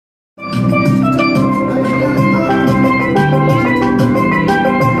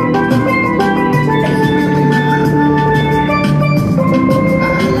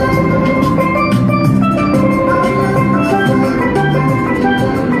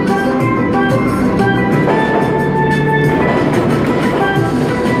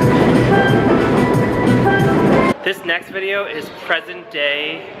present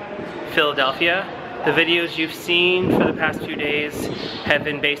day Philadelphia. The videos you've seen for the past few days have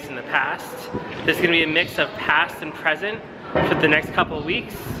been based in the past. There's gonna be a mix of past and present for the next couple of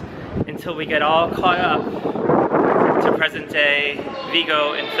weeks until we get all caught up to present day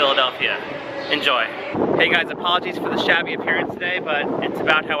Viggo in Philadelphia. Enjoy. Hey guys, apologies for the shabby appearance today, but it's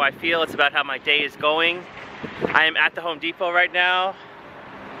about how I feel, it's about how my day is going. I am at the Home Depot right now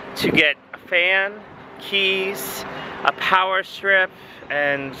to get a fan, keys, a power strip,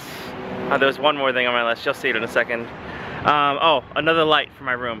 and there's one more thing on my list. You'll see it in a second. Oh, another light for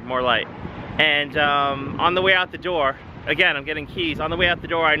my room, more light. And on the way out the door, again, I'm getting keys. On the way out the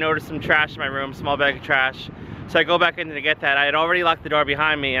door, I noticed some trash in my room, small bag of trash. So I go back in to get that. I had already locked the door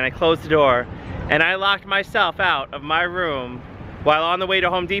behind me, and I closed the door. And I locked myself out of my room while on the way to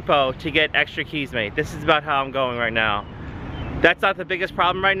Home Depot to get extra keys made. This is about how I'm going right now. That's not the biggest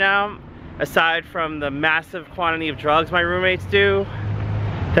problem right now, aside from the massive quantity of drugs my roommates do.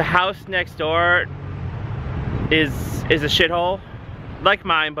 The house next door is a shithole, like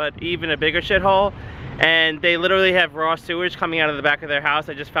mine, but even a bigger shithole. And they literally have raw sewage coming out of the back of their house.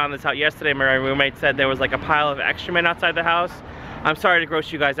 I just found this out yesterday. My roommate said there was like a pile of excrement outside the house. I'm sorry to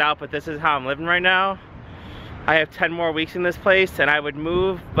gross you guys out, but this is how I'm living right now. I have 10 more weeks in this place and I would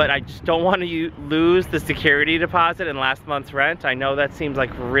move, but I just don't want to lose the security deposit and last month's rent. I know that seems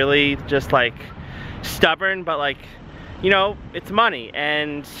like really just like stubborn, but like, you know, it's money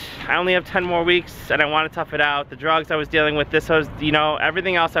and I only have 10 more weeks and I want to tough it out. The drugs I was dealing with, this was, you know,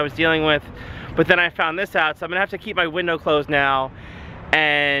 everything else I was dealing with, but then I found this out, so I'm gonna have to keep my window closed now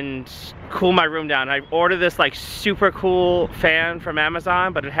and cool my room down. I ordered this like super cool fan from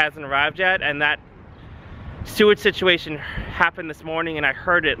Amazon, but it hasn't arrived yet, and that sewage situation happened this morning and I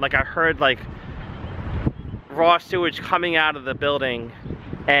heard it, like I heard like raw sewage coming out of the building,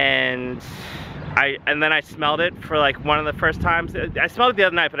 and then I smelled it for like one of the first times. I smelled it the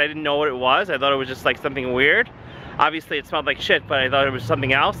other night, but I didn't know what it was. I thought it was just like something weird. Obviously it smelled like shit, but I thought it was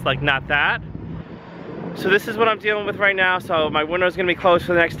something else, like not that. So this is what I'm dealing with right now. So my window's gonna be closed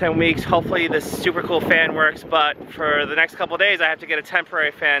for the next 10 weeks. Hopefully this super cool fan works, but for the next couple of days I have to get a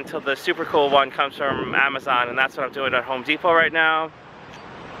temporary fan until the super cool one comes from Amazon, and that's what I'm doing at Home Depot right now.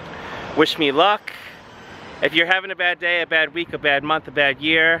 Wish me luck. If you're having a bad day, a bad week, a bad month, a bad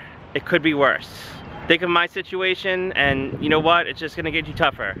year, it could be worse. Think of my situation, and you know what? It's just gonna get you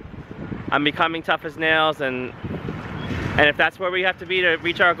tougher. I'm becoming tough as nails, and if that's where we have to be to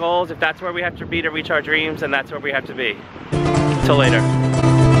reach our goals, if that's where we have to be to reach our dreams, then that's where we have to be. Till later.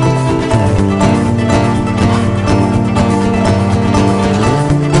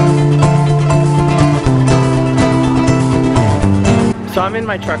 So I'm in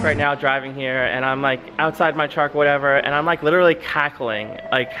my truck right now driving here, and I'm like outside my truck, whatever, and I'm like literally cackling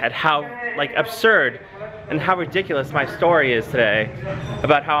like at how like absurd and how ridiculous my story is today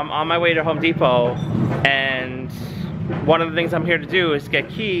about how I'm on my way to Home Depot, and one of the things I'm here to do is get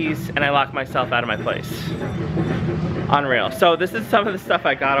keys, and I lock myself out of my place. Unreal. So this is some of the stuff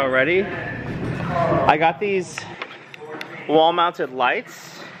I got already. I got these wall-mounted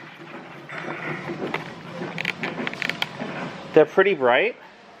lights. They're pretty bright,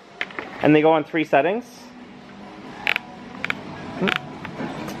 and they go on 3 settings.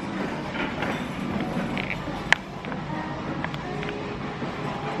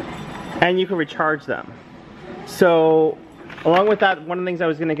 And you can recharge them. So, along with that, one of the things I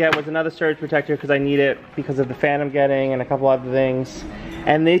was gonna get was another surge protector because I need it because of the fan I'm getting and a couple other things.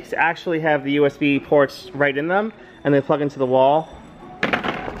 And these actually have the USB ports right in them, and they plug into the wall.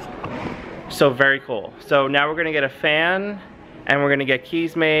 So very cool. So now we're gonna get a fan, and we're gonna get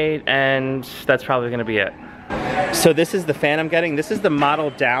keys made, and that's probably gonna be it. So this is the fan I'm getting. This is the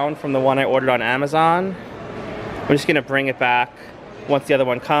model down from the one I ordered on Amazon. I'm just gonna bring it back once the other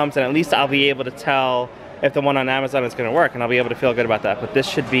one comes, and at least I'll be able to tell if the one on Amazon is gonna work, and I'll be able to feel good about that. But this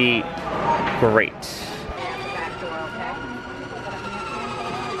should be great.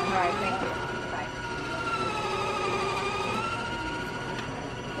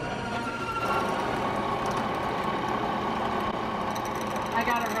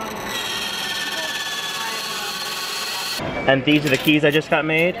 And these are the keys I just got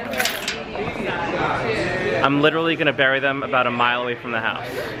made. I'm literally gonna bury them about a mile away from the house.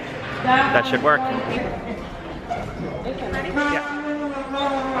 That should work. Yeah.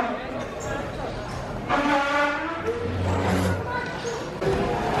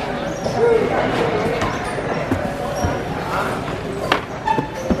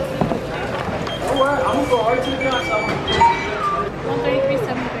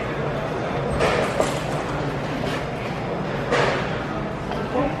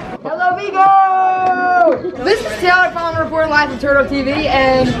 Hello, Viggo! This is Taylor Bauman report live Ty from Turtle TV,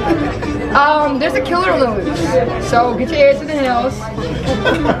 and there's a killer on the loose. So get your ass to the hills.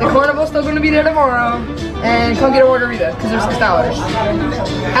 The carnival's still going to be there tomorrow, and come get a margarita because they're $6.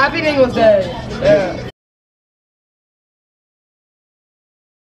 Happy Dingles Day. Yeah.